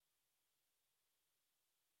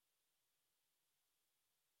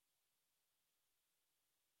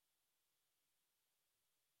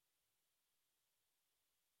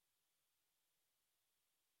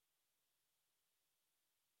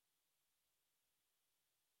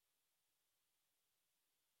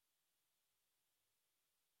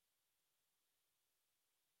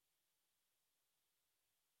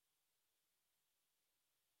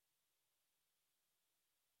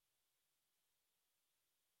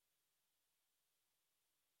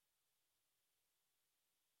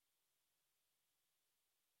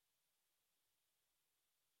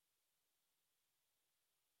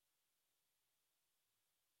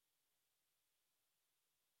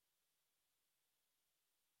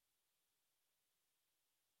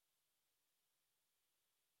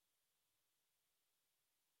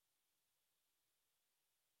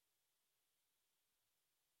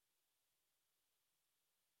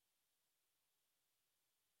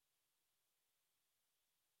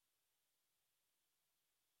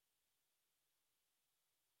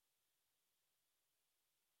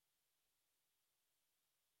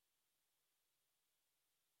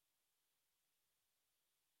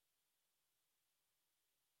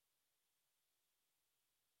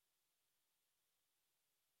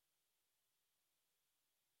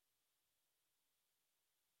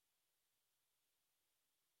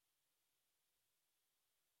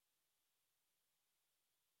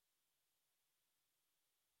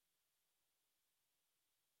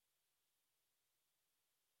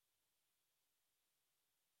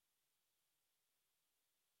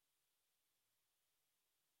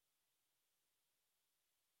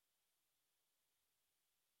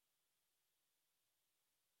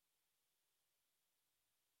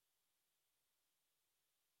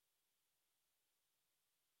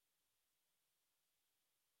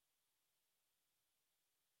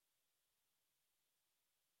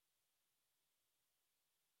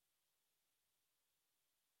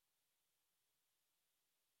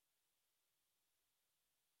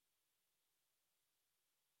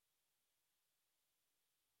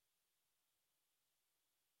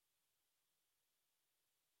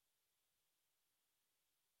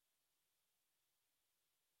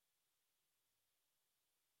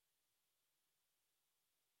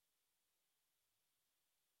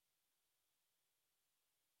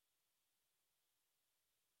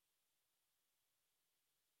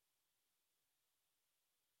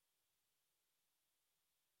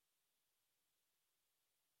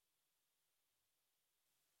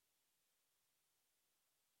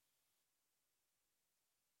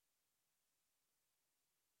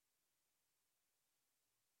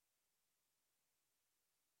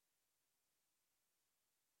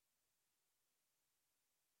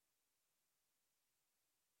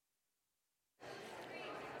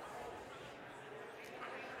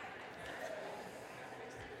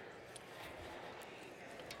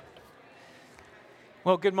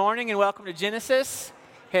Well, good morning and welcome to Genesis.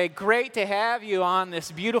 Hey, great to have you on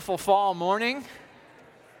this beautiful fall morning.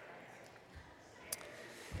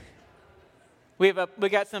 We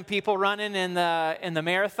got some people running in the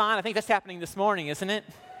marathon. I think that's happening this morning, isn't it?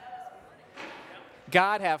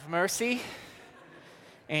 God have mercy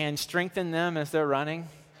and strengthen them as they're running.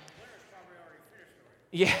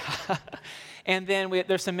 Yeah. And then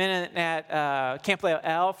there's some men at Camp Leo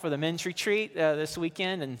L for the men's retreat this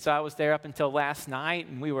weekend. And so I was there up until last night,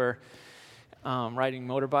 and we were riding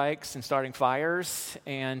motorbikes and starting fires.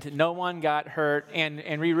 And no one got hurt,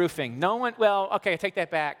 and re-roofing. No one, well, okay, I take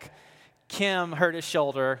that back. Kim hurt his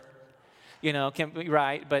shoulder. You know, Kim,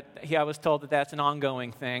 right, but I was told that that's an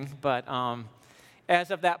ongoing thing. But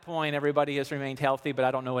as of that point, everybody has remained healthy, but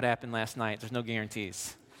I don't know what happened last night. There's no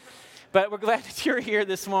guarantees. But we're glad that you're here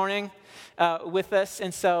this morning with us.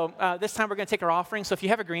 And so this time we're going to take our offering. So if you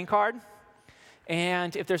have a green card,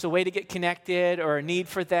 and if there's a way to get connected or a need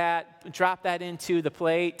for that, drop that into the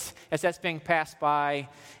plate as that's being passed by.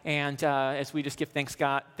 And as we just give thanks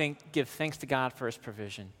to God for his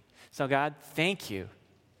provision. So God, thank you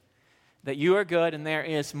that you are good and there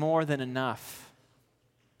is more than enough.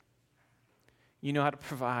 You know how to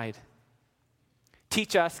provide.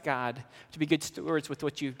 Teach us, God, to be good stewards with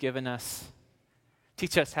what you've given us.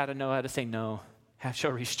 Teach us how to know how to say no, how to show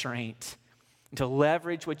restraint, and to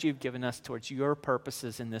leverage what you've given us towards your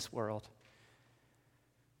purposes in this world.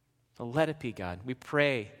 So let it be, God. We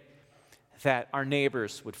pray that our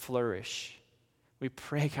neighbors would flourish. We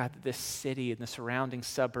pray, God, that this city and the surrounding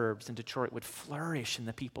suburbs in Detroit would flourish in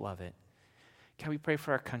the people of it. God, we pray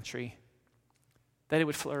for our country, that it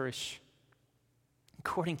would flourish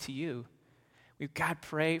according to you. We, God,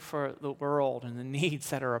 pray for the world and the needs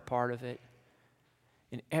that are a part of it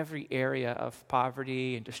in every area of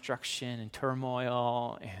poverty and destruction and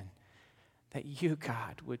turmoil, and that you,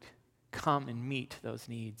 God, would come and meet those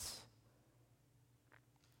needs.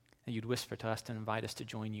 And you'd whisper to us and invite us to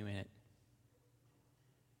join you in it.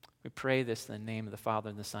 We pray this in the name of the Father,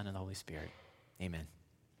 and the Son, and the Holy Spirit. Amen.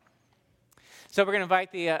 So we're going to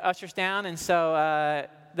invite the ushers down, and so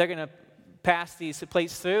they're going to pass these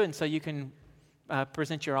plates through, and so you can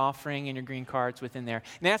present your offering and your green cards within there.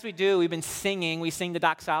 And as we do, we sing the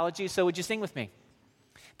doxology, so would you sing with me?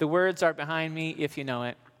 The words are behind me if you know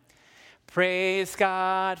it. Praise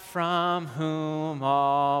God from whom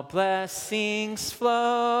all blessings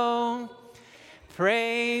flow.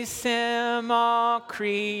 Praise him, all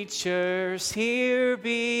creatures here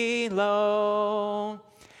below.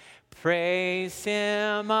 Praise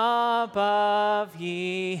him above,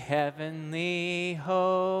 ye heavenly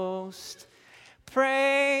host.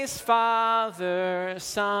 Praise Father,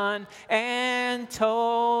 Son, and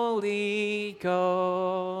Holy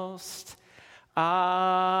Ghost. Amen.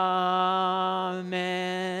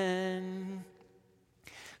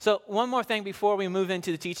 So one more thing before we move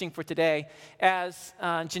into the teaching for today. As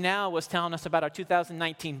Janelle was telling us about our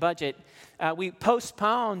 2019 budget, we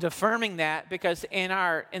postponed affirming that because in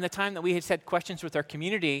the time that we had said questions with our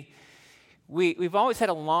community, we've always had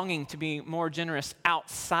a longing to be more generous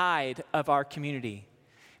outside of our community.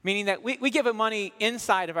 Meaning that we give money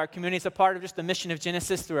inside of our community as a part of just the mission of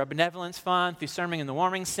Genesis through our benevolence fund, through Serving in the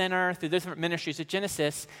Warming Center, through different ministries at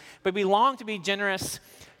Genesis. But we long to be generous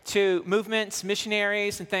to movements,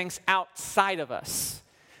 missionaries, and things outside of us.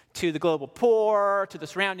 To the global poor, to the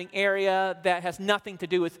surrounding area that has nothing to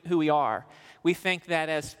do with who we are. We think that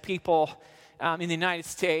as people in the United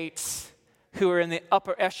States who are in the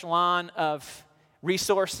upper echelon of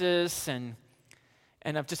resources and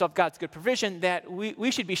of God's good provision, that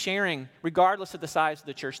we should be sharing regardless of the size of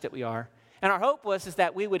the church that we are. And our hope is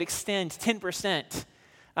that we would extend 10%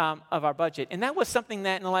 of our budget. And that was something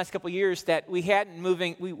that in the last couple of years that we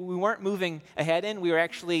weren't moving ahead in, we were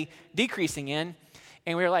actually decreasing in.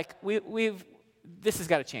 And we were like, this has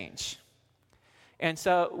got to change. And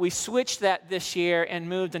so we switched that this year and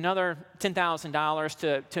moved another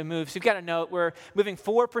 $10,000 to move. So you've got to note we're moving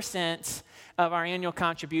 4% of our annual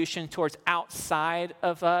contribution towards outside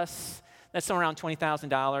of us. That's somewhere around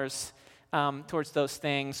 $20,000 towards those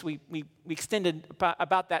things. We extended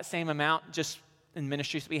about that same amount just in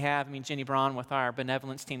ministries we have. I mean, Jenny Braun with our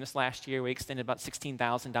benevolence team this last year, we extended about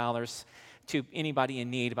 $16,000 to anybody in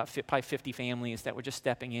need, about probably 50 families that were just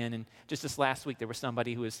stepping in. And just this last week, there was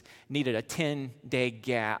somebody who needed a 10-day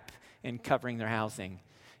gap in covering their housing.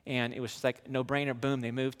 And it was just like no-brainer, boom,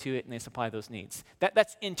 they moved to it and they supply those needs.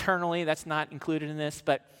 That's internally, that's not included in this.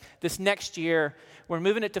 But this next year, we're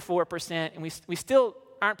moving it to 4%, and we still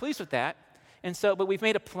aren't pleased with that. And so, but we've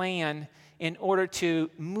made a plan in order to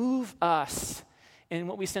move us and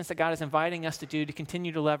what we sense that God is inviting us to do to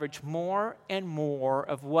continue to leverage more and more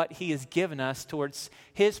of what he has given us towards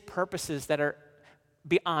his purposes that are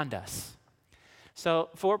beyond us. So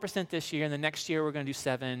 4% this year, and the next year we're going to do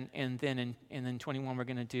 7, and then 21 we're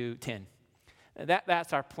going to do 10.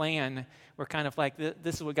 That's our plan. We're kind of like,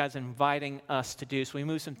 this is what God's inviting us to do. So we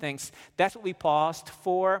move some things. That's what we paused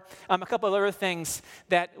for. A couple of other things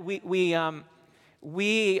that we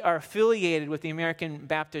are affiliated with the American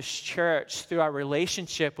Baptist Church through our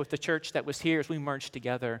relationship with the church that was here as we merged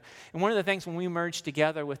together. And one of the things when we merged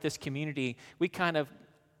together with this community, we kind of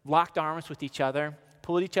locked arms with each other,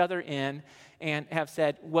 pulled each other in, and have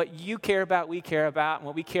said, what you care about, we care about, and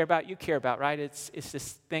what we care about, you care about, right? It's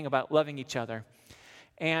this thing about loving each other.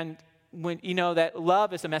 And when you know that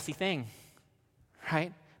love is a messy thing,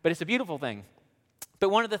 right? But it's a beautiful thing. But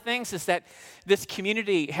one of the things is that this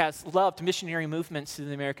community has loved missionary movements through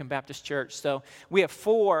the American Baptist Church. So we have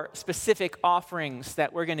 4 specific offerings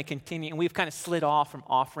that we're going to continue, and we've kind of slid off from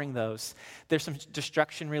offering those. There's some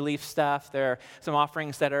destruction relief stuff. There are some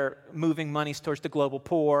offerings that are moving monies towards the global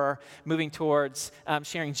poor, moving towards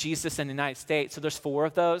sharing Jesus in the United States. So there's 4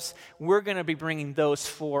 of those. We're going to be bringing those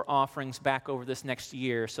 4 offerings back over this next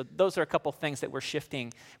year. So those are a couple things that we're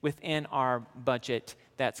shifting within our budget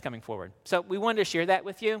that's coming forward. So we wanted to share that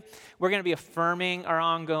with you. We're going to be affirming our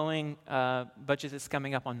ongoing budget that's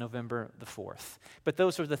coming up on November the 4th. But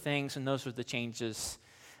those are the things and those are the changes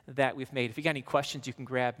that we've made. If you got any questions, you can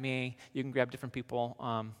grab me. You can grab different people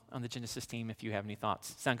on the Genesis team if you have any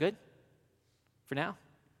thoughts. Sound good for now?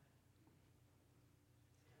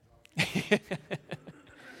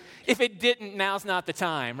 If it didn't, now's not the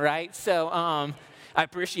time, right? So I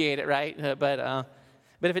appreciate it, right? But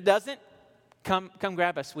if it doesn't, Come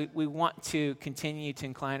grab us. We want to continue to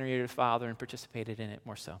incline our ear to the Father and participate in it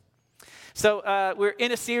more so. So we're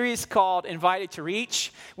in a series called Invited to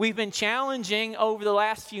Reach. We've been challenging over the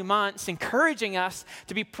last few months, encouraging us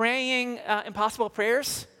to be praying impossible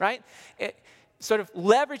prayers, right? Sort of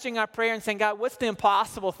leveraging our prayer and saying, God, what's the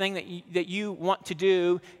impossible thing that you want to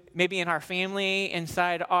do, maybe in our family,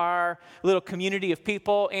 inside our little community of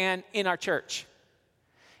people, and in our church?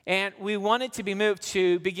 And we wanted to be moved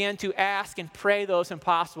to begin to ask and pray those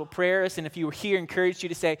impossible prayers. And if you were here, I encourage you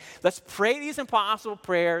to say, let's pray these impossible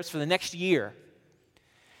prayers for the next year.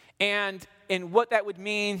 And what that would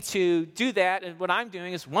mean to do that, and what I'm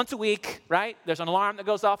doing is once a week, right? There's an alarm that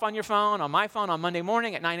goes off on your phone, on my phone, on Monday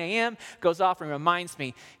morning at 9 a.m., goes off and reminds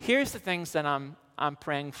me, here's the things that I'm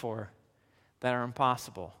praying for that are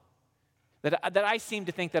impossible, that I seem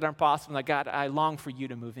to think that are impossible, that God, I long for you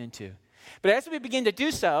to move into. But as we begin to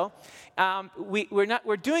do so,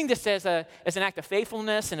 we're doing this as an act of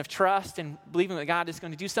faithfulness and of trust and believing that God is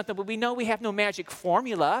going to do something. But we know we have no magic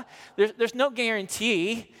formula. There's no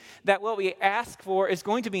guarantee that what we ask for is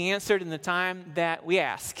going to be answered in the time that we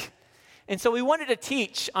ask. And so we wanted to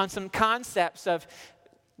teach on some concepts of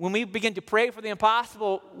when we begin to pray for the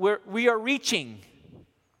impossible, we are reaching.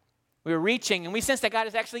 We are reaching, and we sense that God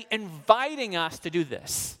is actually inviting us to do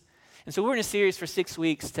this. And so we're in a series for 6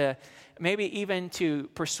 weeks to maybe even to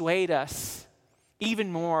persuade us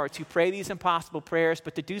even more to pray these impossible prayers,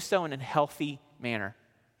 but to do so in a healthy manner.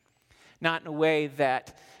 Not in a way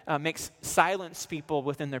that makes silence people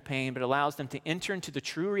within their pain, but allows them to enter into the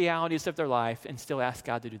true realities of their life and still ask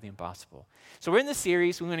God to do the impossible. So we're in this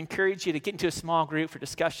series. We want to encourage you to get into a small group for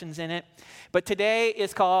discussions in it. But today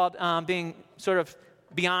is called being sort of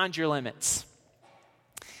beyond your limits.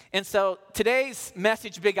 And so today's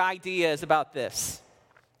message, big idea, is about this.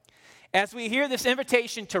 As we hear this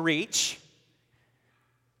invitation to reach,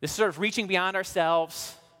 this sort of reaching beyond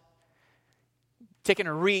ourselves, taking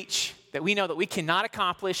a reach that we know that we cannot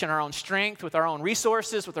accomplish in our own strength, with our own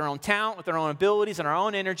resources, with our own talent, with our own abilities, and our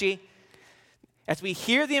own energy. As we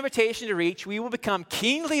hear the invitation to reach, we will become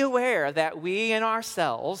keenly aware that we in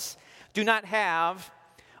ourselves do not have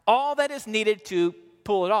all that is needed to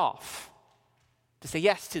pull it off, to say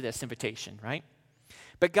yes to this invitation, right?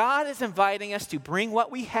 But God is inviting us to bring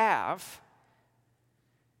what we have,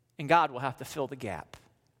 and God will have to fill the gap.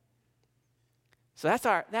 So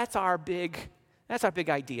that's our big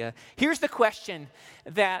idea. Here's the question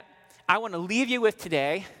that I want to leave you with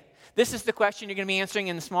today. This is the question you're going to be answering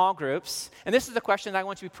in the small groups, and this is the question that I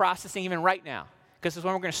want you to be processing even right now, because this is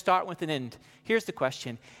when we're going to start with an end. Here's the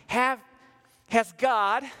question: Has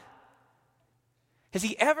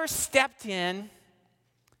He ever stepped in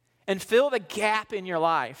and filled a gap in your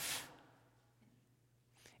life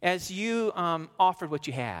as you offered what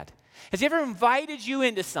you had? Has He ever invited you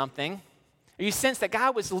into something, or you sensed that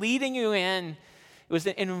God was leading you in It was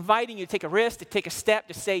inviting you to take a risk, to take a step,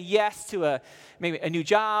 to say yes to maybe a new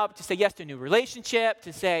job, to say yes to a new relationship,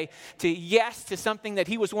 to say yes to something that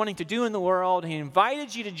he was wanting to do in the world. He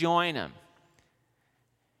invited you to join him.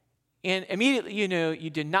 And immediately you knew you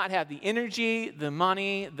did not have the energy, the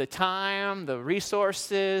money, the time, the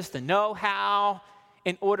resources, the know-how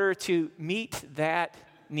in order to meet that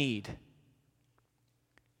need.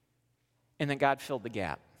 And then God filled the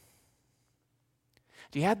gap.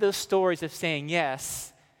 Do you have those stories of saying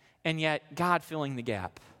yes, and yet God filling the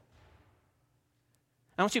gap?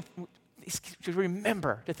 I want you to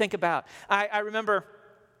remember, to think about. I remember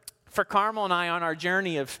for Carmel and I on our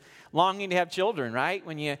journey of longing to have children, right?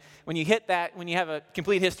 When you hit that, when you have a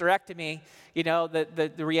complete hysterectomy, you know,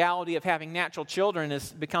 the reality of having natural children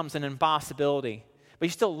becomes an impossibility. But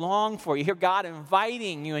you still long for it. You hear God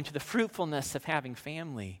inviting you into the fruitfulness of having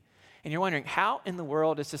family. And you're wondering, how in the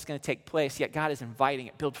world is this going to take place? Yet God is inviting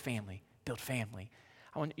it. Build family. Build family.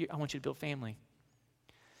 I want you to build family.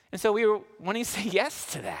 And so we were wanting to say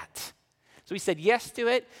yes to that. So we said yes to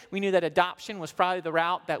it. We knew that adoption was probably the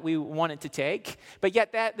route that we wanted to take. But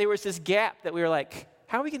yet there was this gap that we were like,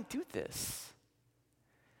 how are we going to do this?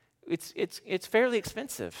 It's fairly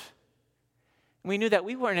expensive. And we knew that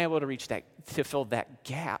we weren't able to fill that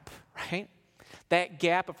gap, right? That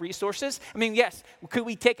gap of resources. I mean, yes, could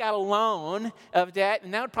we take out a loan of debt?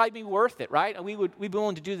 And that would probably be worth it, right? We'd be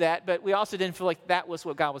willing to do that, but we also didn't feel like that was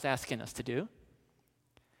what God was asking us to do.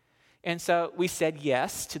 And so we said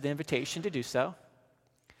yes to the invitation to do so.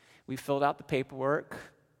 We filled out the paperwork,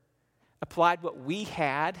 applied what we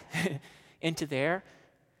had into there,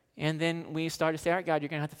 and then we started to say, all right, God, you're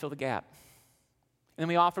going to have to fill the gap. And then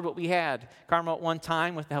we offered what we had. Carmel at one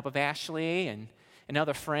time, with the help of Ashley and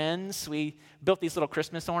other friends, we built these little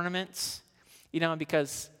Christmas ornaments, you know,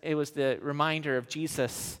 because it was the reminder of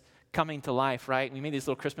Jesus coming to life, right? We made these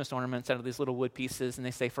little Christmas ornaments out of these little wood pieces, and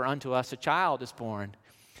they say, for unto us a child is born,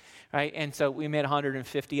 right? And so we made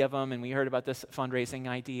 150 of them, and we heard about this fundraising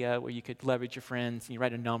idea where you could leverage your friends, and you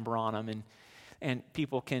write a number on them, and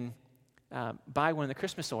people can buy one of the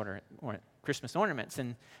Christmas ornaments,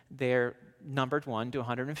 and they're numbered 1 to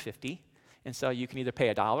 150. And so you can either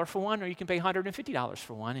pay $1 for one, or you can pay $150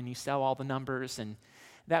 for one, and you sell all the numbers, and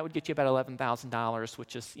that would get you about $11,000,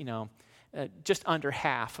 which is, you know, just under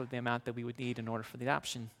half of the amount that we would need in order for the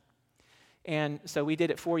adoption. And so we did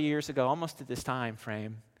it 4 years ago, almost at this time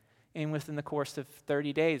frame, and within the course of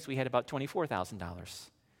 30 days, we had about $24,000.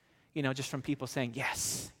 You know, just from people saying,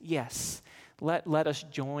 yes, let us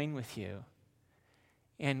join with you.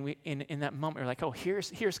 And we, in that moment, we're like, oh,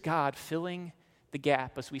 here's God filling the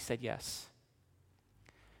gap as we said yes.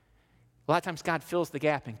 A lot of times God fills the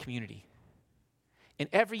gap in community. And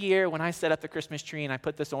every year when I set up the Christmas tree and I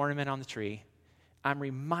put this ornament on the tree, I'm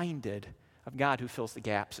reminded of God who fills the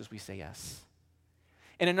gaps as we say yes.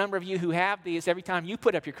 And a number of you who have these, every time you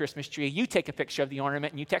put up your Christmas tree, you take a picture of the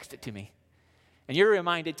ornament and you text it to me. And you're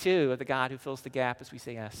reminded too of the God who fills the gap as we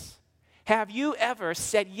say yes. Have you ever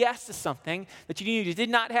said yes to something that you knew you did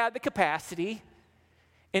not have the capacity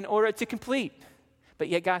in order to complete, but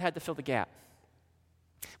yet God had to fill the gap?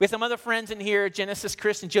 We have some other friends in here, Genesis,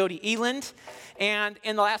 Chris, and Jody Eland, and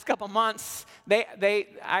in the last couple months,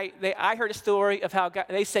 I heard a story of how God,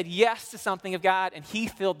 they said yes to something of God, and He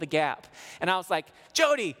filled the gap. And I was like,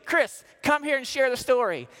 Jody, Chris, come here and share the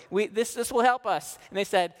story. This will help us. And they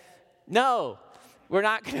said, no, we're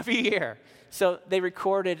not going to be here. So they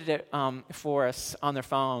recorded it for us on their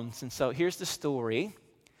phones. And so here's the story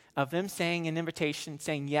of them saying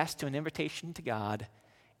yes to an invitation to God,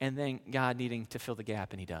 and then God needing to fill the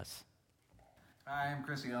gap, and He does. Hi, I'm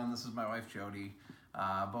Chris Young. This is my wife, Jody.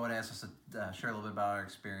 Bo had asked us to share a little bit about our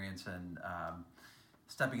experience and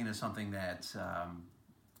stepping into something that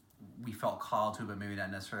we felt called to, but maybe not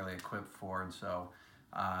necessarily equipped for. And so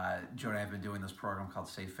Jody and I have been doing this program called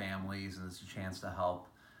Safe Families, and it's a chance to help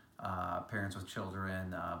parents with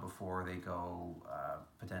children before they go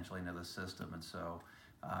potentially into the system. And so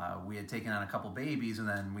we had taken on a couple babies, and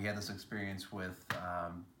then we had this experience with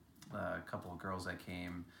a couple of girls that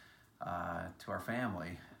came to our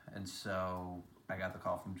family. And so I got the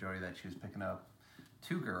call from Jody that she was picking up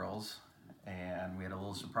 2 girls, and we had a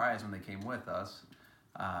little surprise when they came with us.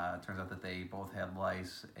 It turns out that they both had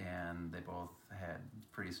lice, and they both had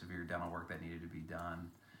pretty severe dental work that needed to be done.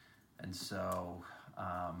 And so,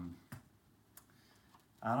 I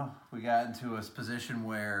don't know, we got into a position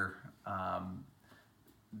where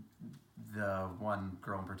the one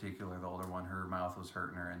girl in particular, the older one, her mouth was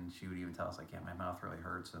hurting her, and she would even tell us, like, yeah, my mouth really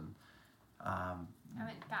hurts. And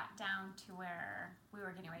it got down to where we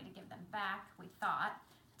were getting ready to give them back, we thought,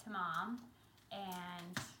 to Mom,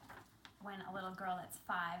 and when a little girl that's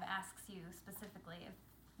 5 asks you specifically,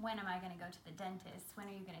 when am I going to go to the dentist? When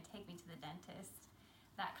are you going to take me to the dentist?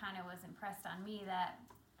 That kind of was impressed on me that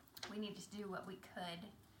we needed to do what we could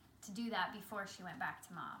to do that before she went back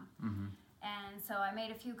to mom. Mm-hmm. And so I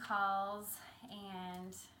made a few calls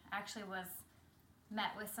and actually was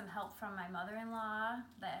met with some help from my mother-in-law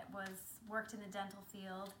that worked in the dental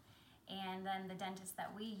field, and then the dentist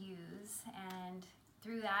that we use. And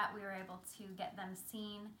through that, we were able to get them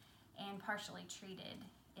seen and partially treated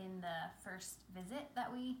in the first visit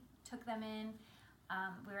that we took them in.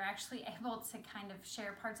 We were actually able to kind of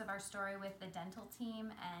share parts of our story with the dental team,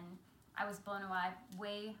 and I was blown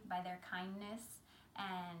away by their kindness,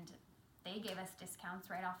 and they gave us discounts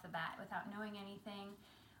right off the bat without knowing anything.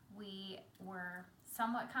 We were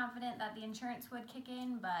somewhat confident that the insurance would kick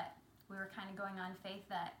in, but we were kind of going on faith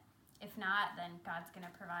that if not, then God's going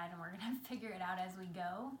to provide and we're going to figure it out as we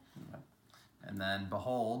go. And then,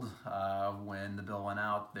 behold, when the bill went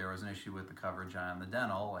out, there was an issue with the coverage on the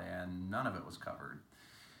dental, and none of it was covered.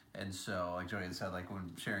 And so, like Jody had said, like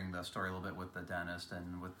when sharing the story a little bit with the dentist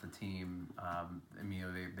and with the team,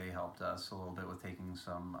 immediately they helped us a little bit with taking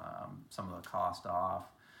some of the cost off.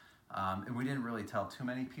 And we didn't really tell too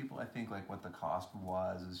many people, I think, like what the cost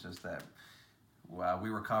was. It's just that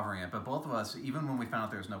we were covering it. But both of us, even when we found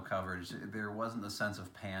out there was no coverage, there wasn't the sense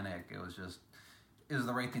of panic. It was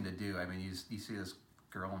the right thing to do. I mean, you see this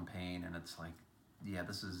girl in pain, and it's like, yeah,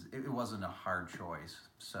 it wasn't a hard choice.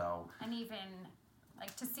 So. And even,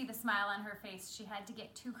 like, to see the smile on her face, she had to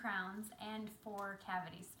get 2 crowns and 4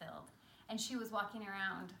 cavities filled. And she was walking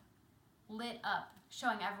around lit up,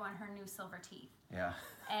 showing everyone her new silver teeth. Yeah.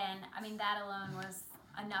 And, I mean, that alone was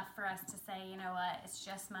enough for us to say, you know what, it's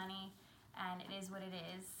just money, and it is what it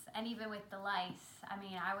is. And even with the lice, I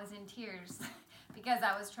mean, I was in tears because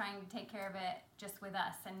I was trying to take care of it just with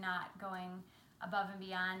us and not going above and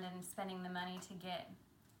beyond and spending the money to get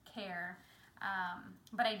care.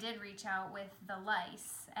 But I did reach out with the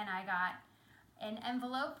lice, and I got an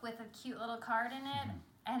envelope with a cute little card in it,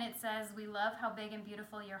 and it says, "We love how big and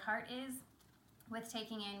beautiful your heart is with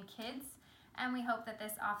taking in kids, and we hope that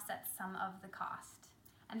this offsets some of the cost."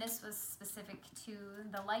 And this was specific to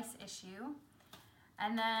the lice issue.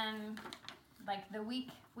 And then, like, the week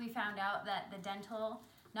we found out that the dental,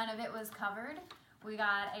 none of it was covered, we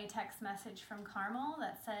got a text message from Carmel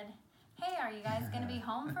that said, "Hey, are you guys going to be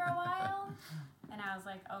home for a while?" And I was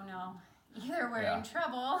like, oh no, either we're in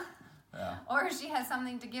trouble or she has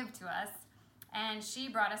something to give to us. And she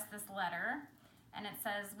brought us this letter, and it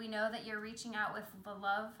says, "We know that you're reaching out with the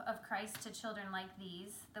love of Christ to children like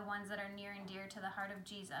these, the ones that are near and dear to the heart of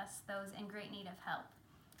Jesus, those in great need of help.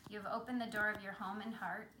 You have opened the door of your home and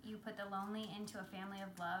heart. You put the lonely into a family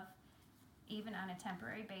of love, even on a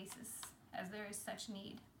temporary basis, as there is such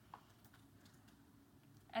need.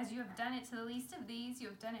 As you have done it to the least of these, you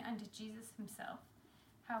have done it unto Jesus himself.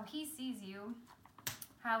 How he sees you,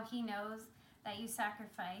 how he knows that you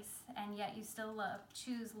sacrifice, and yet you still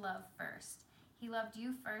choose love first. He loved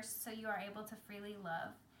you first, so you are able to freely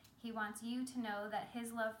love. He wants you to know that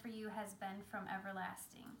his love for you has been from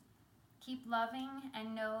everlasting. Keep loving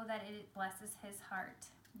and know that it blesses his heart.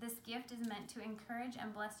 This gift is meant to encourage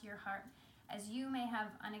and bless your heart, as you may have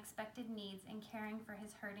unexpected needs in caring for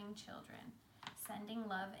his hurting children. Sending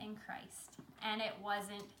love in Christ." And it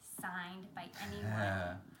wasn't signed by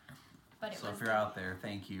anyone. But so if you're out there,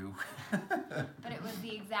 thank you. But it was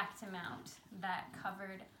the exact amount that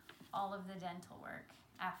covered all of the dental work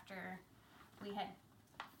after we had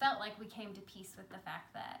felt like we came to peace with the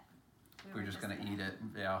fact that we're just going to eat it.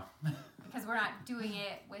 Yeah. Because we're not doing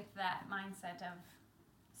it with that mindset of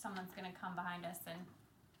someone's going to come behind us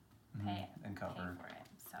and pay for it.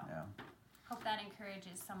 So hope that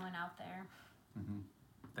encourages someone out there.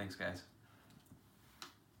 Thanks, guys.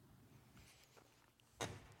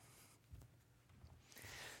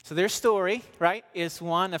 So their story, right, is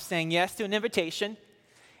one of saying yes to an invitation.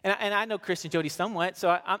 And I know Chris and Jody somewhat,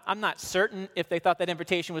 so I'm not certain if they thought that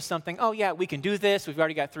invitation was something, oh yeah, we can do this. We've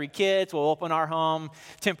already got 3 kids. We'll open our home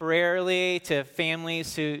temporarily to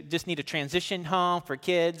families who just need a transition home for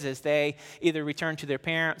kids as they either return to their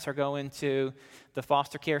parents or go into the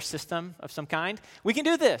foster care system of some kind. We can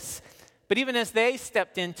do this. But even as they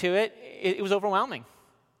stepped into it, it was overwhelming,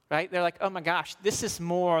 right? They're like, oh my gosh, this is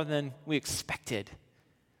more than we expected.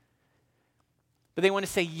 But they want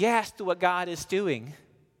to say yes to what God is doing.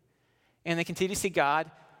 And they continue to see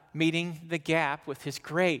God meeting the gap with his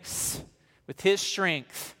grace, with his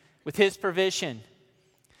strength, with his provision.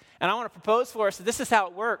 And I want to propose for us that this is how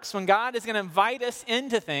it works. When God is going to invite us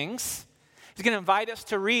into things, he's going to invite us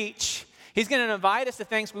to reach. He's going to invite us to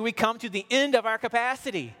things where we come to the end of our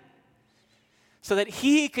capacity. so that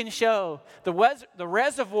he can show the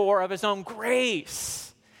reservoir of his own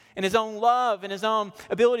grace and his own love and his own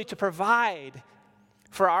ability to provide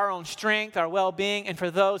for our own strength, our well-being, and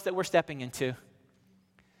for those that we're stepping into.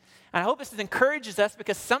 And I hope this encourages us,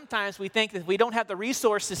 because sometimes we think that if we don't have the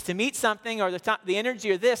resources to meet something or the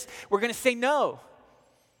energy or this, we're going to say no.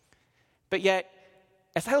 But yet,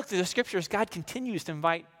 as I look through the scriptures, God continues to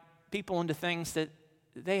invite people into things that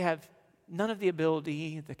they have none of the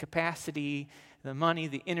ability, the capacity, the money,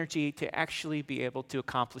 the energy to actually be able to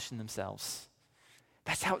accomplish in themselves.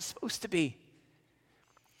 That's how it's supposed to be.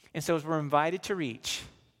 And so as we're invited to reach,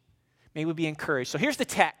 may we be encouraged. So here's the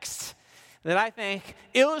text that I think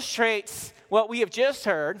illustrates what we have just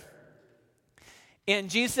heard in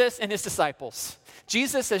Jesus and his disciples.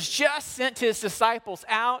 Jesus has just sent his disciples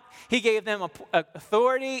out. He gave them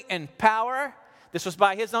authority and power. This was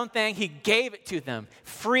by his own thing. He gave it to them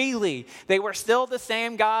freely. They were still the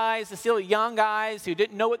same guys, still young guys who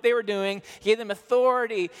didn't know what they were doing. He gave them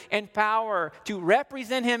authority and power to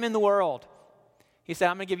represent him in the world. He said,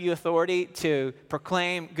 I'm going to give you authority to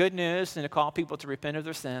proclaim good news and to call people to repent of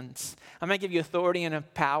their sins. I'm going to give you authority and a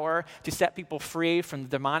power to set people free from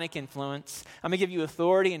demonic influence. I'm going to give you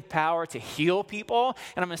authority and power to heal people.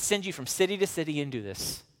 And I'm going to send you from city to city and do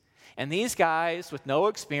this. And these guys with no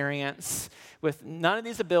experience, with none of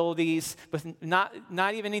these abilities, with not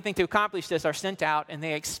even anything to accomplish this, are sent out, and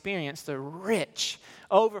they experience the rich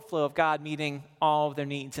overflow of God meeting all of their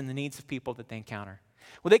needs and the needs of people that they encounter.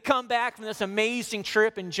 Well, they come back from this amazing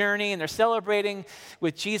trip and journey, and they're celebrating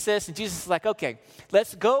with Jesus. And Jesus is like, okay,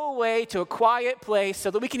 let's go away to a quiet place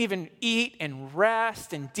so that we can even eat and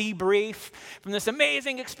rest and debrief from this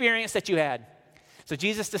amazing experience that you had. So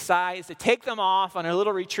Jesus decides to take them off on a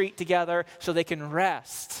little retreat together so they can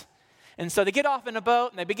rest. And so they get off in a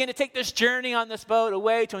boat, and they begin to take this journey on this boat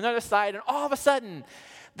away to another side. And all of a sudden,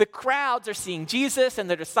 the crowds are seeing Jesus and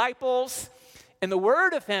their disciples and the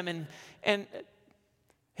word of him and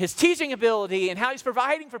his teaching ability and how he's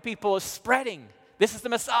providing for people is spreading. This is the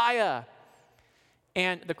Messiah.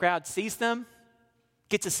 And the crowd sees them,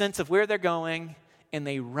 gets a sense of where they're going, and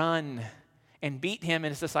they run and beat him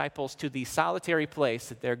and his disciples to the solitary place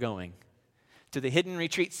that they're going, to the hidden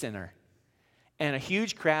retreat center. And a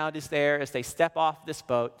huge crowd is there as they step off this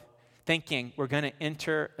boat, thinking we're going to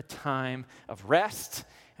enter a time of rest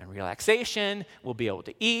and relaxation. We'll be able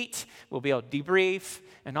to eat. We'll be able to debrief.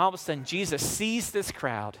 And all of a sudden, Jesus sees this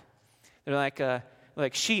crowd. They're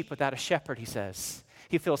like sheep without a shepherd, he says.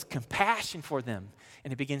 He feels compassion for them,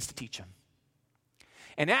 and he begins to teach them.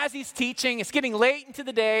 And as he's teaching, it's getting late into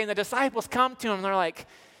the day, and the disciples come to him, and they're like,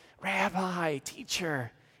 Rabbi,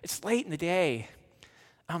 teacher, it's late in the day.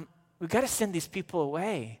 We've got to send these people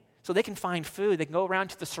away so they can find food. They can go around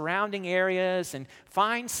to the surrounding areas and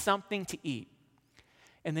find something to eat.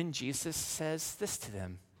 And then Jesus says this to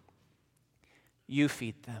them, you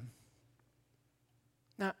feed them.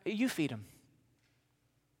 Now, you feed them.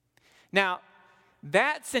 Now,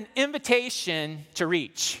 that's an invitation to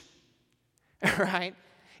reach, right?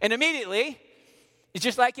 And immediately, it's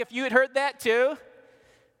just like if you had heard that too,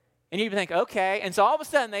 and you'd think, okay. And so all of a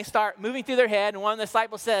sudden, they start moving through their head, and one of the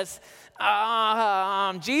disciples says,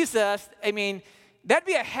 Jesus, I mean, that'd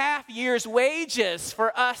be a half year's wages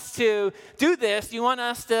for us to do this. Do you want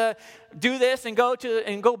us to do this and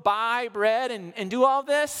go buy bread and do all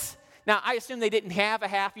this? Now, I assume they didn't have a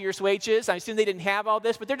half year's wages. I assume they didn't have all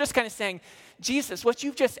this, but they're just kind of saying, Jesus, what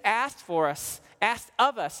you've just asked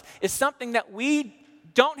of us, is something that we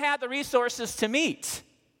don't have the resources to meet.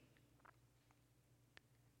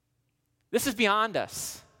 This is beyond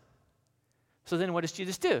us. So then what does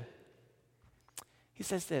Jesus do? He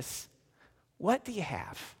says this, what do you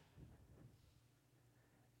have?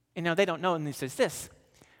 And now they don't know, and he says this,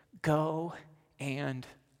 go and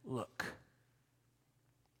look.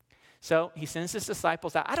 So he sends his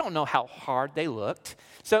disciples out. I don't know how hard they looked.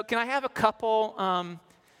 So can I have a couple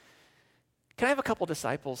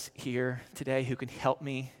disciples here today who can help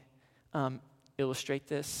me illustrate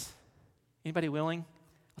this? Anybody willing?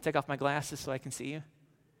 I'll take off my glasses so I can see you.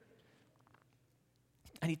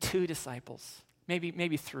 I need 2 disciples,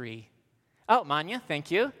 maybe 3. Oh, Manya, thank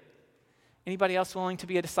you. Anybody else willing to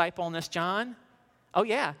be a disciple in this, John? Oh,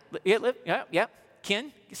 yeah. Yeah.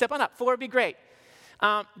 Ken, step on up. 4 would be great.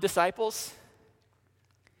 Disciples,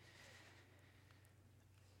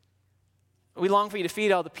 we long for you to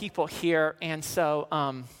feed all the people here, and so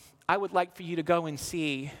I would like for you to go and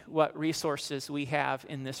see what resources we have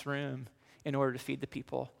in this room in order to feed the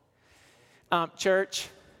people. Church,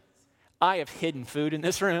 I have hidden food in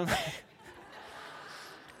this room.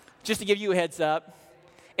 Just to give you a heads up.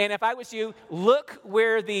 And if I was you, look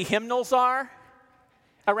where the hymnals are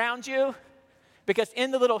around you. because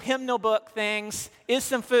in the little hymnal book things is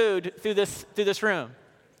some food through this room.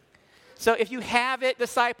 So if you have it,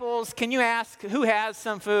 disciples, can you ask who has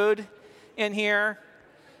some food in here?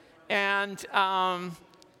 And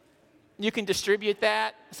you can distribute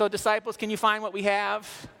that. So disciples, can you find what we have?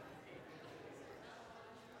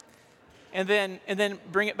 And then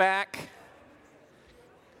bring it back.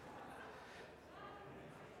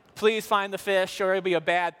 Please find the fish, or it'll be a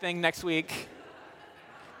bad thing next week.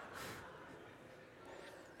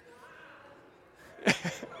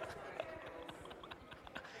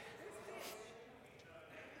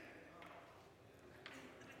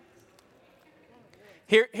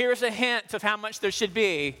 Here's a hint of how much there should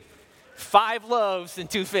be. 5 loaves and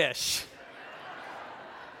 2 fish.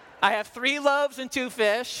 I have 3 loaves and 2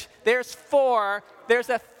 fish. There's 4. There's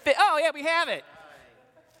a oh yeah, we have it.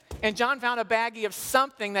 And John found a baggie of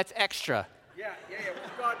something that's extra. Yeah,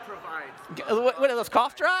 what God provides. What are those,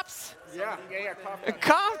 cough drops? Yeah, cough drops.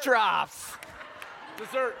 Cough drops.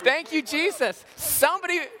 Dessert. Thank you, Jesus.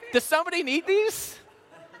 Does somebody need these?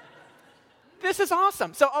 This is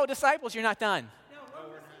awesome. So, disciples, you're not done. No,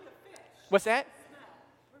 we're missing the fish. What's that?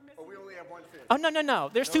 Oh, we only have 1 fish. Oh,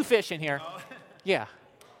 no. There's 2 fish in here. Yeah.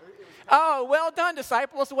 Oh, well done,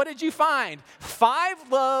 disciples. What did you find?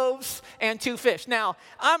 5 loaves and 2 fish. Now,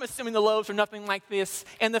 I'm assuming the loaves were nothing like this,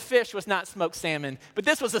 and the fish was not smoked salmon, but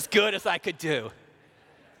this was as good as I could do.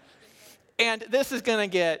 And this is going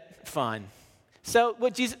to get fun. So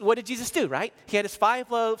what did Jesus do, right? He had his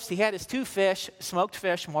 5 loaves. He had his 2 fish, smoked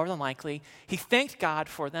fish, more than likely. He thanked God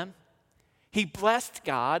for them. He blessed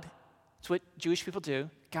God. That's what Jewish people do.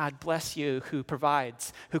 God bless you who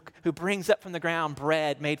provides, who brings up from the ground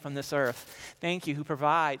bread made from this earth. Thank you who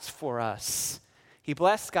provides for us. He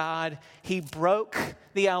blessed God. He broke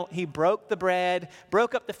the bread,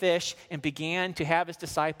 broke up the fish, and began to have his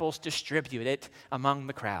disciples distribute it among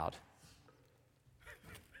the crowd.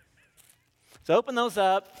 So open those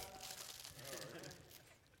up.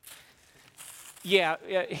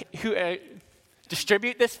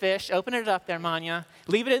 Distribute this fish. Open it up there, Manya.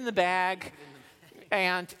 Leave it in the bag.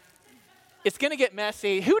 And it's going to get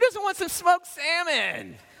messy. Who doesn't want some smoked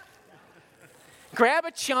salmon? Grab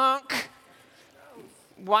a chunk.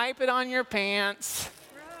 Wipe it on your pants.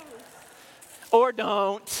 Or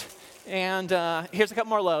don't. And here's a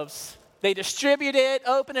couple more loaves. They distribute it,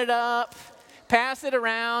 open it up, pass it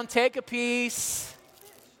around, take a piece.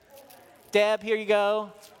 Deb, here you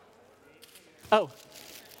go. Oh.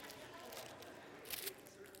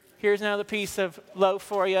 Here's another piece of loaf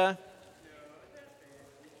for you.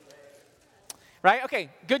 Right? Okay,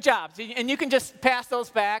 good job. And you can just pass those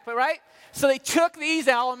back, but right? So they took these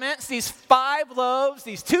elements, these 5 loaves,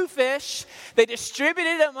 these 2 fish, they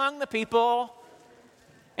distributed it among the people.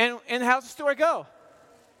 And how's the story go?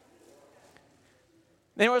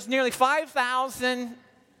 There was nearly 5,000,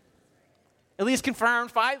 at least confirmed,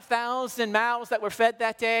 5,000 mouths that were fed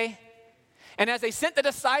that day. And as they sent the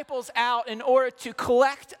disciples out in order to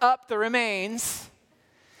collect up the remains,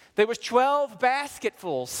 there was 12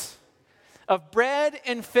 basketfuls of bread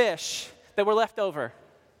and fish that were left over.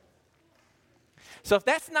 So if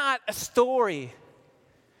that's not a story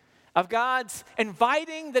of God's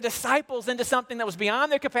inviting the disciples into something that was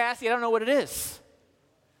beyond their capacity, I don't know what it is.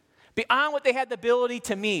 Beyond what they had the ability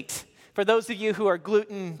to meet. For those of you who are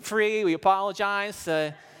gluten-free, we apologize.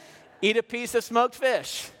 Eat a piece of smoked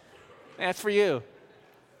fish. That's for you.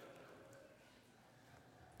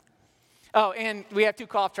 Oh, and we have 2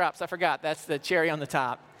 cough drops. I forgot. That's the cherry on the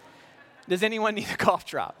top. Does anyone need a cough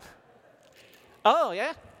drop? Oh,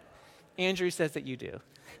 yeah? Andrew says that you do.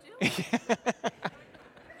 I do?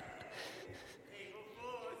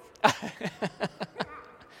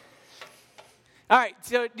 All right,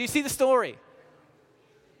 so do you see the story?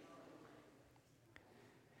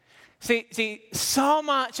 See, so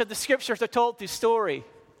much of the scriptures are told through story.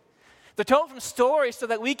 They're told from stories so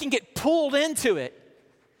that we can get pulled into it,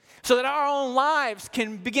 so that our own lives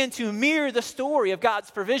can begin to mirror the story of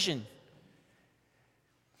God's provision.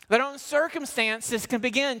 That our own circumstances can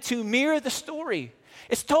begin to mirror the story.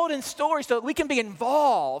 It's told in stories so that we can be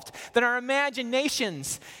involved, that our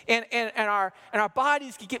imaginations and our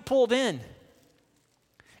bodies can get pulled in.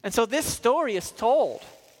 And so this story is told.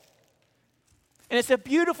 And it's a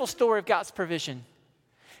beautiful story of God's provision.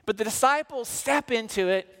 But the disciples step into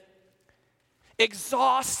it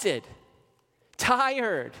exhausted,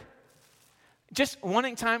 tired, just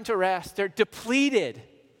wanting time to rest. They're depleted.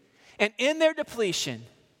 And in their depletion,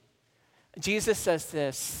 Jesus says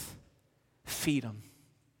this, feed them.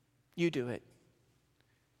 You do it.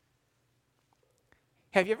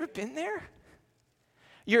 Have you ever been there?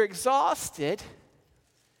 You're exhausted.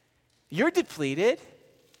 You're depleted.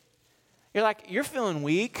 You're feeling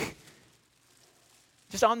weak,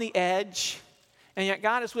 just on the edge, and yet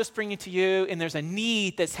God is whispering to you, and there's a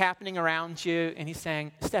need that's happening around you, and he's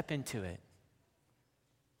saying, step into it.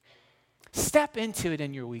 Step into it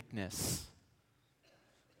in your weakness.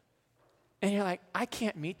 And you're like, I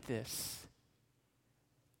can't meet this.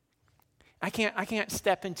 I can't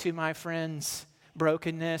step into my friend's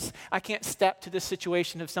brokenness. I can't step to the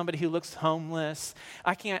situation of somebody who looks homeless.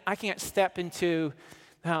 I can't step into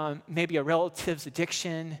maybe a relative's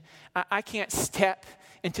addiction. I can't step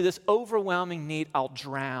into this overwhelming need. I'll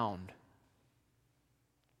drown.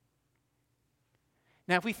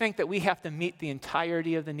 Now, if we think that we have to meet the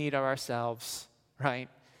entirety of the need of ourselves, right,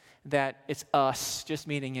 that it's us just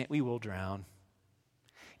meeting it, we will drown.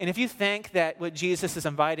 And if you think that what Jesus is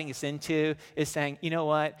inviting us into is saying, you know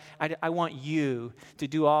what, I want you to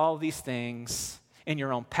do all these things in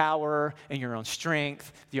your own power, in your own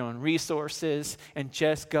strength, your own resources, and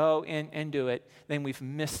just go in and do it, then we've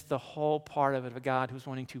missed the whole part of it, of a God who's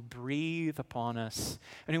wanting to breathe upon us.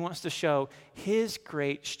 And he wants to show his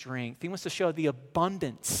great strength. He wants to show the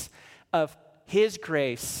abundance of his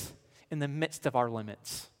grace in the midst of our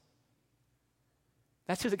limits.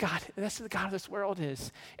 That's who the God of this world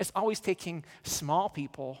is. It's always taking small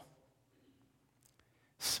people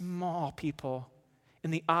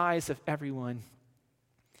in the eyes of everyone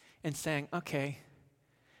and saying, okay,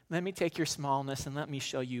 let me take your smallness and let me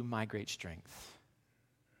show you my great strength.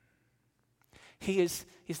 He's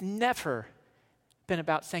never been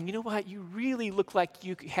about saying, you know what, you really look like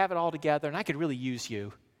you have it all together and I could really use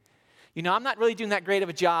you. You know, I'm not really doing that great of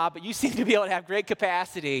a job, but you seem to be able to have great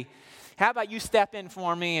capacity. How about you step in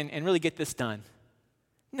for me and really get this done?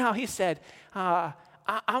 No, he said, I'm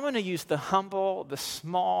going to use the humble, the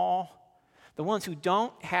small, the ones who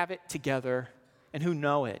don't have it together and who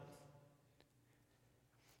know it.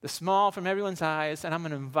 The small from everyone's eyes, and I'm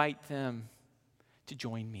going to invite them to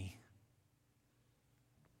join me.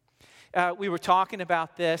 We were talking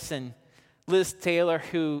about this, and Liz Taylor,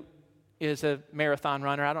 who is a marathon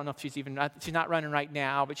runner. I don't know if she's not running right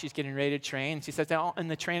now, but she's getting ready to train. She says that in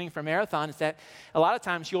the training for marathon is that a lot of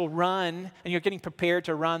times you'll run and you're getting prepared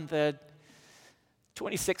to run the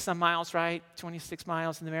 26 some miles, right? 26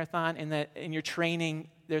 miles in the marathon, and that in your training,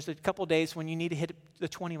 there's a couple days when you need to hit the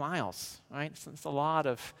 20 miles, right? So it's a lot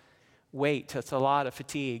of weight. It's a lot of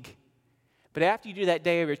fatigue. But after you do that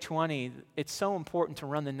day of your 20, it's so important to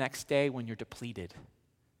run the next day when you're depleted.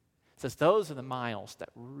 It says those are the miles that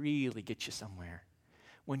really get you somewhere.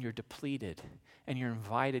 When you're depleted and you're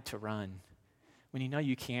invited to run. When you know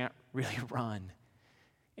you can't really run.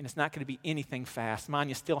 And it's not going to be anything fast.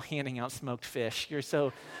 Manya's still handing out smoked fish. You're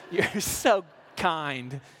so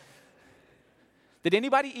kind. Did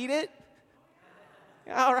anybody eat it?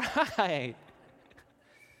 All right.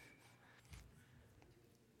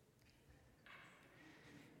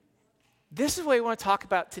 This is what we want to talk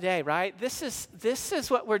about today, right? This is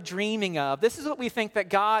what we're dreaming of. This is what we think that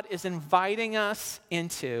God is inviting us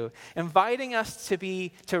into, inviting us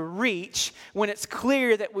to reach when it's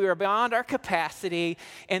clear that we are beyond our capacity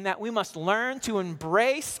and that we must learn to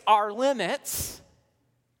embrace our limits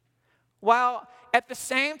while at the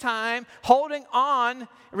same time holding on,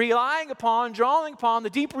 relying upon, drawing upon the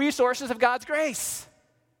deep resources of God's grace.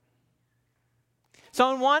 So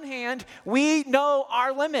on one hand, we know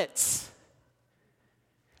our limits.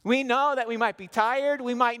 We know that we might be tired.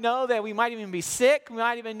 We might know that we might even be sick. We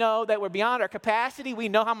might even know that we're beyond our capacity. We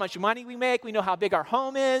know how much money we make. We know how big our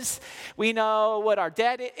home is. We know what our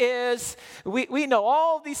debt is. We know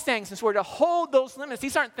all these things. And so we're to hold those limits.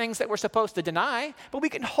 These aren't things that we're supposed to deny, but we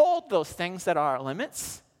can hold those things that are our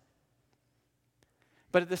limits.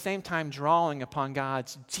 But at the same time, drawing upon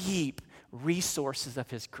God's deep resources of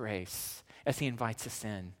his grace as he invites us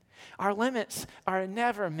in. Our limits are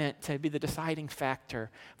never meant to be the deciding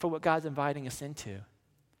factor for what God's inviting us into.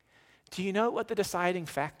 Do you know what the deciding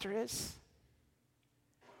factor is?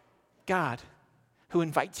 God, who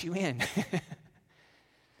invites you in.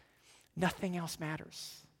 Nothing else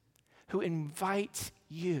matters. Who invites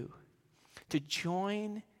you to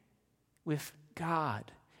join with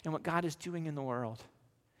God and what God is doing in the world.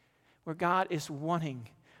 Where God is wanting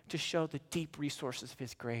to show the deep resources of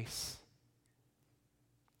his grace.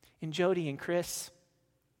 And Jody and Chris,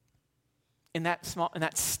 in that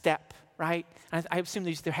step, right? I assume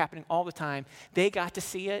they're happening all the time. They got to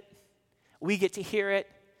see it. We get to hear it.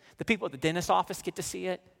 The people at the dentist's office get to see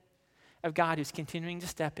it. Of God who's continuing to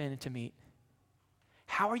step in and to meet.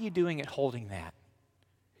 How are you doing at holding that?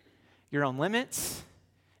 Your own limits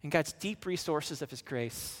and God's deep resources of his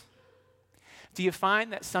grace. Do you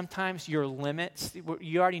find that sometimes your limits,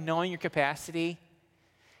 you already knowing your capacity,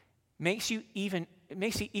 it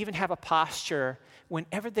makes you even have a posture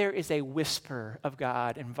whenever there is a whisper of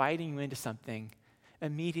God inviting you into something,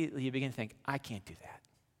 immediately you begin to think, I can't do that.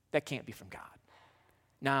 That can't be from God.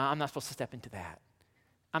 No, I'm not supposed to step into that.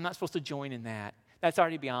 I'm not supposed to join in that. That's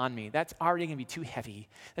already beyond me. That's already going to be too heavy.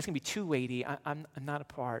 That's going to be too weighty. I'm not a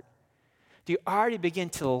part. Do you already begin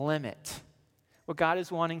to limit what God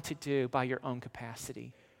is wanting to do by your own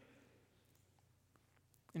capacity?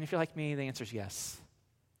 And if you're like me, the answer is yes.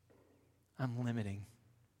 I'm limiting.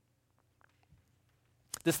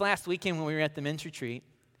 This last weekend when we were at the men's retreat,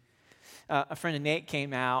 a friend of Nate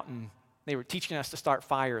came out and they were teaching us to start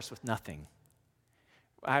fires with nothing.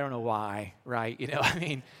 I don't know why, right?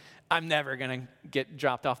 I'm never going to get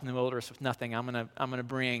dropped off in the wilderness with nothing. I'm going to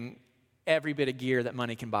bring every bit of gear that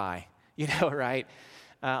money can buy, right?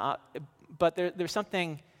 But there's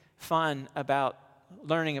something fun about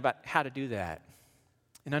learning about how to do that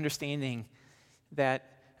and understanding that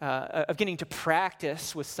of getting to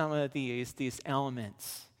practice with some of these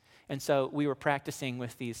elements. And so we were practicing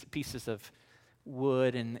with these pieces of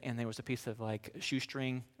wood, and there was a piece of like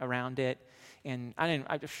shoestring around it. And I'm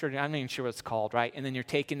not even sure what it's called, right? And then you're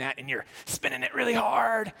taking that and you're spinning it really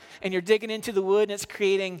hard, and you're digging into the wood, and it's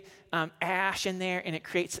creating ash in there, and it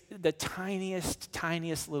creates the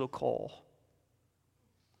tiniest little coal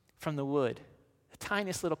from the wood. The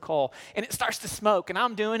tiniest little coal. And it starts to smoke, and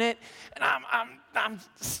I'm doing it, and I'm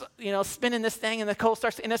spinning this thing, and the coal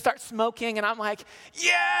starts smoking, and I'm like,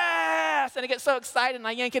 yes! And I get so excited, and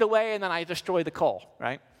I yank it away, and then I destroy the coal,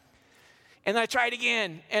 right? And then I try it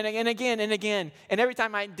again, and again, and again. And every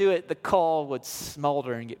time I do it, the coal would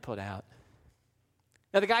smolder and get put out.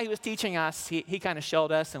 Now, the guy who was teaching us, he kind of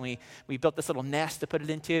showed us, and we built this little nest to put it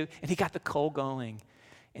into, and he got the coal going.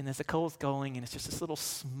 And as the coal's going, and it's just this little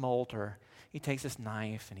smolder, he takes this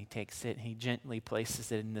knife, and he takes it, and he gently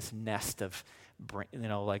places it in this nest of,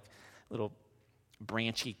 like little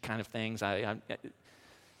branchy kind of things. I'm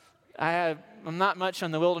not much on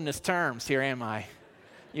the wilderness terms here, am I?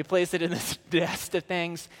 You place it in this nest of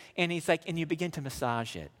things, and he's like, and you begin to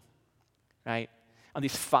massage it, right? On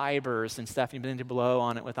these fibers and stuff, and you begin to blow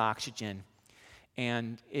on it with oxygen,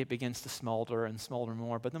 and it begins to smolder and smolder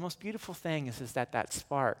more. But the most beautiful thing is that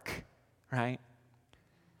spark, right?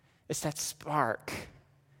 It's that spark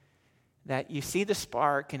that you see the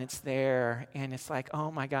spark, and it's there, and it's like, oh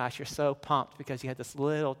my gosh, you're so pumped because you had this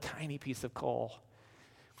little tiny piece of coal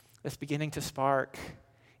that's beginning to spark.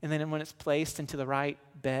 And then when it's placed into the right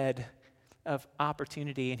bed of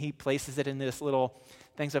opportunity, and he places it in this little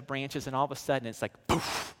things of branches, and all of a sudden it's like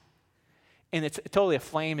poof, and it's totally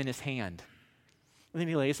aflame in his hand. And then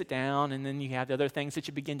he lays it down, and then you have the other things that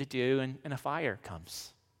you begin to do, and a fire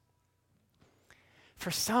comes. For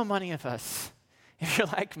so many of us, if you're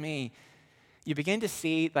like me, you begin to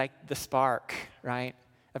see like the spark, right,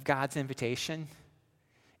 of God's invitation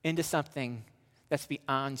into something that's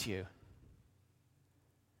beyond you.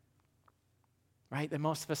 Right? That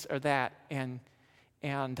most of us are that, and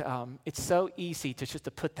it's so easy to just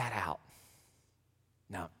to put that out.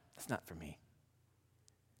 No, that's not for me.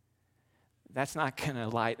 That's not gonna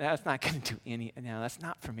light. That's not gonna do any. No, that's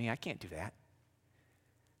not for me. I can't do that.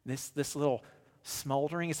 This little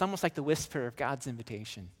smoldering, it's almost like the whisper of God's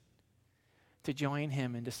invitation to join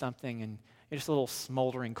Him into something, and just a little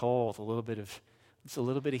smoldering coal with a little bit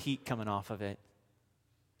of heat coming off of it.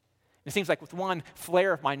 It seems like with one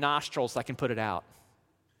flare of my nostrils, I can put it out,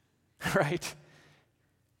 right?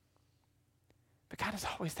 But God is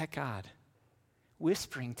always that God,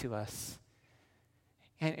 whispering to us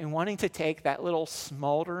and wanting to take that little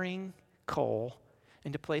smoldering coal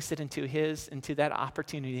and to place it into that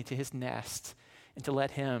opportunity, into His nest, and to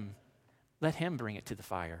let Him bring it to the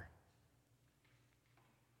fire.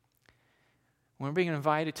 When we're being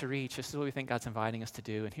invited to reach, this is what we think God's inviting us to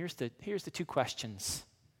do. And here's the two questions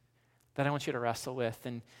that I want you to wrestle with.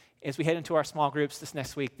 And as we head into our small groups this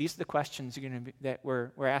next week, these are the questions that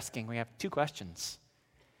we're asking. We have two questions.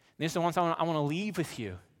 And these are the ones I want to leave with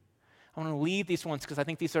you. I want to leave these ones because I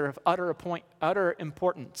think these are of utter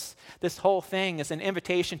importance. This whole thing is an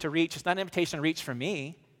invitation to reach. It's not an invitation to reach from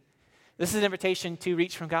me. This is an invitation to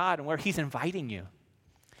reach from God and where He's inviting you.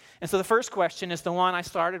 And so the first question is the one I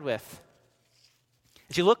started with.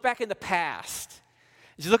 As you look back in the past,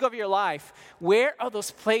 as you look over your life, where are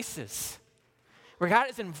those places where God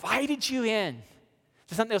has invited you in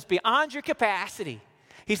to something that's beyond your capacity?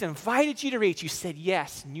 He's invited you to reach. You said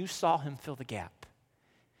yes, and you saw Him fill the gap.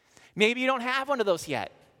 Maybe you don't have one of those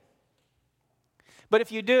yet. But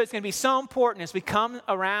if you do, it's going to be so important as we come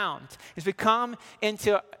around, as we come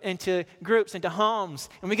into groups, into homes,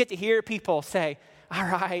 and we get to hear people say, all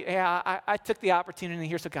right, yeah, I took the opportunity, and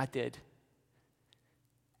here's what God did.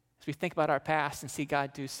 As we think about our past and see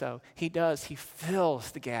God do so, he does. He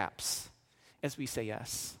fills the gaps as we say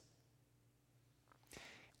yes.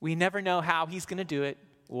 We never know how he's going to do it,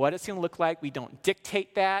 what it's going to look like. We don't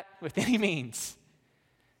dictate that with any means.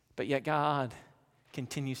 But yet God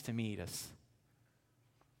continues to meet us.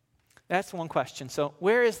 That's one question. So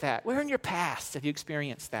where is that? Where in your past have you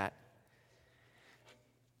experienced that?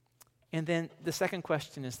 And then the second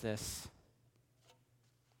question is this.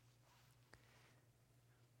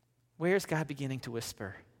 Where is God beginning to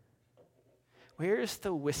whisper? Where is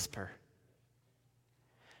the whisper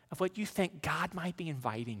of what you think God might be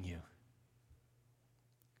inviting you?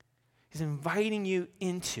 He's inviting you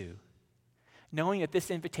into knowing that this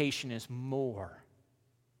invitation is more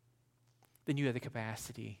than you have the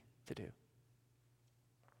capacity to do.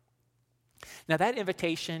 Now, that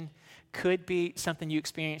invitation could be something you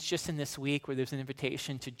experienced just in this week where there's an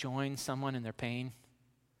invitation to join someone in their pain.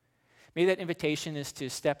 Maybe that invitation is to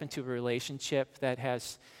step into a relationship that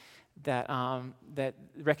has that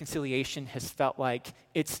reconciliation has felt like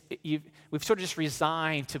we've sort of just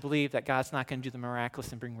resigned to believe that God's not going to do the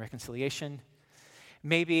miraculous and bring reconciliation.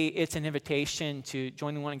 Maybe it's an invitation to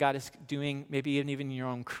join the one God is doing, maybe even in your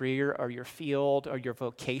own career or your field or your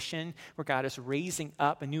vocation, where God is raising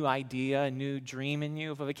up a new idea, a new dream in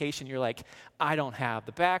you of a vocation. You're like, I don't have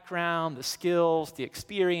the background, the skills, the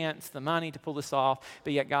experience, the money to pull this off,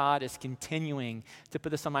 but yet God is continuing to put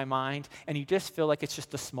this on my mind, and you just feel like it's just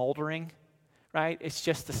the smoldering, right? It's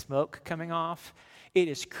just the smoke coming off. It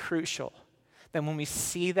is crucial that when we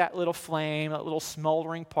see that little flame, that little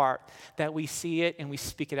smoldering part, that we see it and we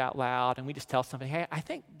speak it out loud and we just tell somebody, hey, I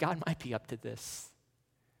think God might be up to this.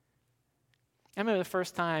 I remember the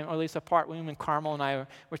first time, or at least a part when Carmel and I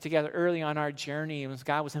were together early on our journey, was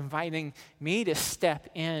God was inviting me to step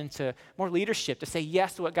into more leadership, to say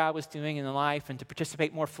yes to what God was doing in the life and to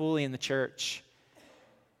participate more fully in the church.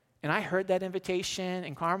 And I heard that invitation,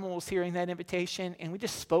 and Carmel was hearing that invitation, and we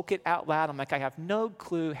just spoke it out loud. I'm like, I have no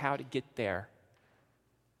clue how to get there.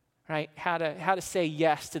 Right? How to say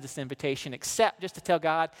yes to this invitation, except just to tell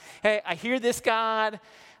God, hey, I hear this, God.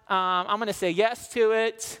 I'm going to say yes to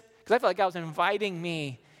it, because I feel like God was inviting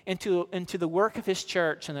me into the work of his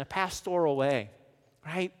church in a pastoral way,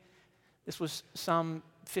 right? This was some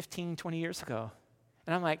 15, 20 years ago.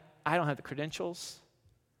 And I'm like, I don't have the credentials.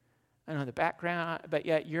 I don't have the background, but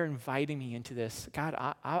yet you're inviting me into this. God,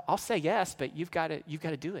 I'll say yes, but you've got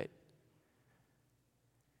to do it.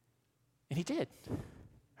 And he did.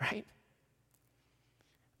 Right?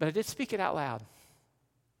 But I did speak it out loud.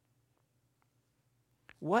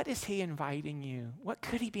 What is he inviting you? What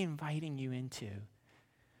could he be inviting you into?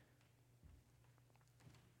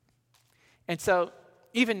 And so,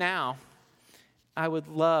 even now, I would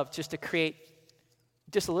love just to create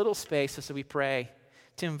just a little space as we pray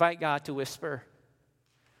to invite God to whisper.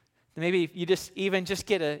 Maybe you just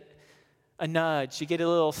get a nudge, you get a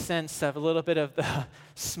little sense of a little bit of the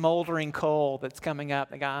smoldering coal that's coming up,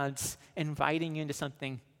 that God's inviting you into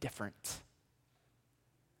something different.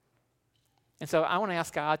 And so I want to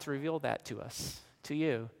ask God to reveal that to us, to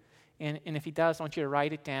you. And if he does, I want you to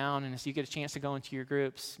write it down, and as you get a chance to go into your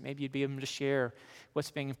groups, maybe you'd be able to share what's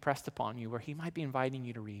being impressed upon you, where he might be inviting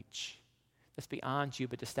you to reach. That's beyond you,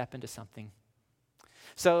 but to step into something.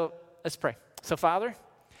 So let's pray. So Father,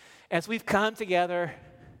 as we've come together,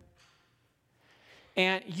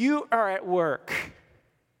 and you are at work.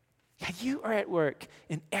 You are at work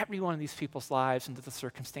in every one of these people's lives and the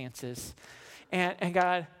circumstances. And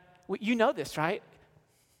God, you know this, right?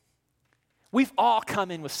 We've all come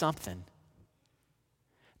in with something.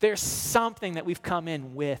 There's something that we've come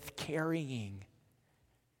in with carrying.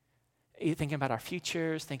 Thinking about our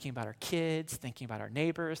futures, thinking about our kids, thinking about our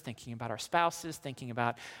neighbors, thinking about our spouses, thinking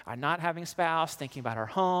about our not having a spouse, thinking about our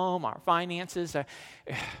home, our finances,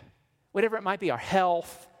 whatever it might be, our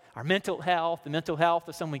health, our mental health, the mental health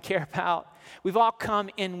of someone we care about. We've all come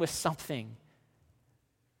in with something.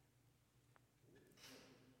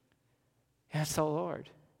 And so, Lord,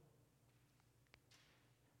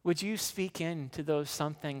 would you speak into those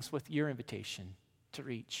some things with your invitation to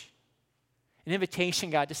reach? An invitation,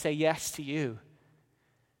 God, to say yes to you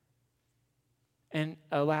and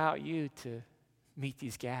allow you to meet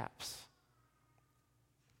these gaps.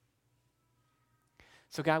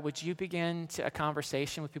 So God, would you begin a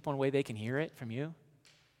conversation with people in a way they can hear it from you?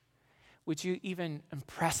 Would you even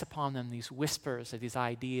impress upon them these whispers of these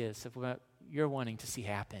ideas of what you're wanting to see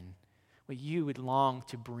happen, what you would long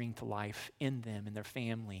to bring to life in them, in their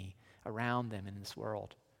family, around them, in this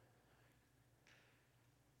world?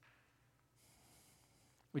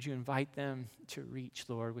 Would you invite them to reach,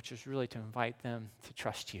 Lord, which is really to invite them to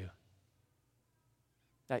trust you,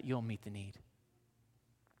 that you'll meet the need.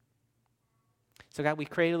 So, God, we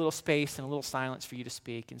create a little space and a little silence for you to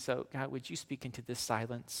speak. And so, God, would you speak into this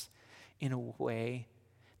silence in a way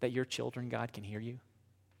that your children, God, can hear you?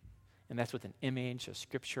 And that's with an image, a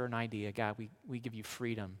scripture, an idea. God, we give you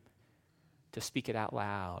freedom to speak it out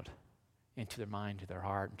loud into their mind, to their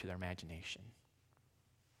heart, and to their imagination.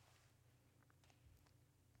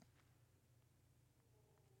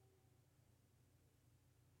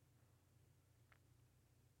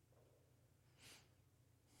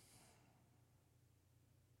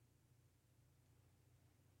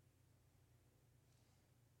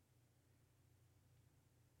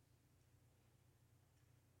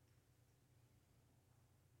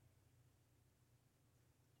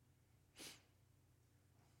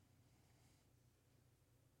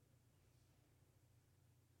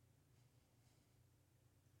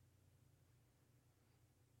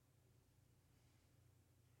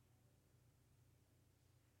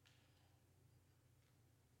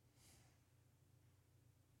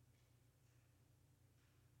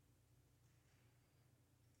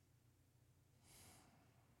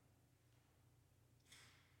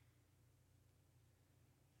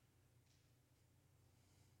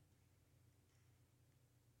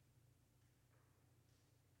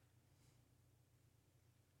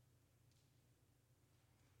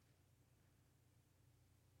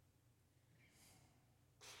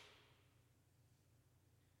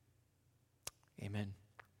 Amen.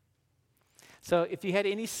 So if you had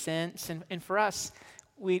any sense, and for us,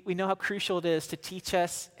 we know how crucial it is to teach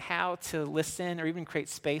us how to listen or even create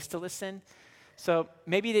space to listen. So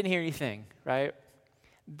maybe you didn't hear anything, right?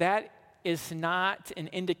 That is not an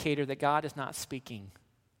indicator that God is not speaking,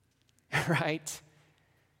 right?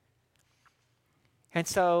 And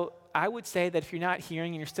so I would say that if you're not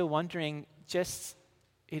hearing and you're still wondering, just,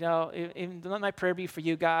 let my prayer be for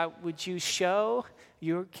you, God, would you show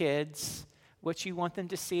your kids what you want them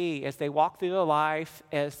to see as they walk through their life,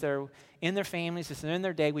 as they're in their families, as they're in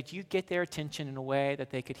their day? Would you get their attention in a way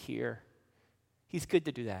that they could hear? He's good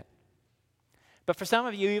to do that. But for some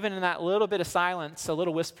of you, even in that little bit of silence, a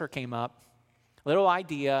little whisper came up, a little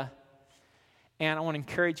idea, and I want to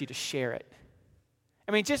encourage you to share it.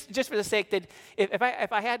 I mean, just for the sake that if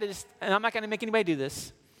I had to just, and I'm not going to make anybody do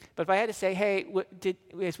this, but if I had to say, hey,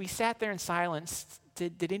 as we sat there in silence,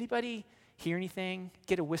 did anybody hear anything,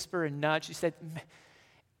 get a whisper, a nudge? You said,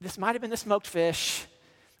 this might have been the smoked fish,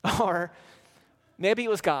 or maybe it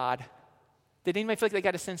was God. Did anybody feel like they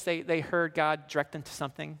got a sense they heard God direct them to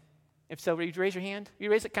something? If so, would you raise your hand? You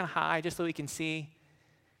raise it kind of high just so we can see,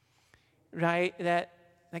 right, that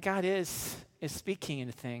God is speaking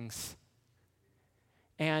into things.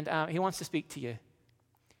 And he wants to speak to you.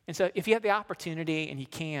 And so if you have the opportunity and you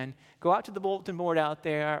can, go out to the bulletin board out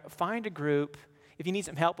there, find a group. If you need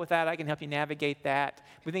some help with that, I can help you navigate that.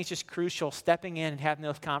 We think it's just crucial stepping in and having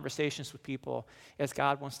those conversations with people as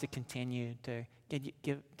God wants to continue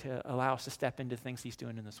to allow us to step into things he's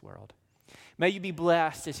doing in this world. May you be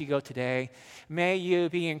blessed as you go today. May you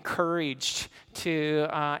be encouraged to,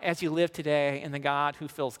 as you live today, in the God who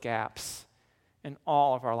fills gaps in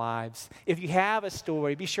all of our lives. If you have a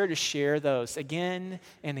story, be sure to share those again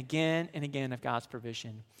and again and again of God's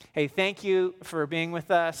provision. Hey, thank you for being with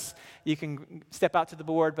us. You can step out to the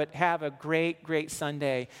board, but have a great, great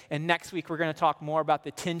Sunday. And next week, we're going to talk more about the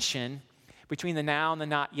tension between the now and the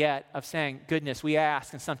not yet of saying, goodness, we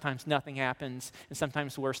ask, and sometimes nothing happens, and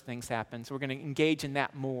sometimes worse things happen. So we're going to engage in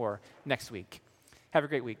that more next week. Have a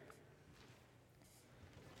great week.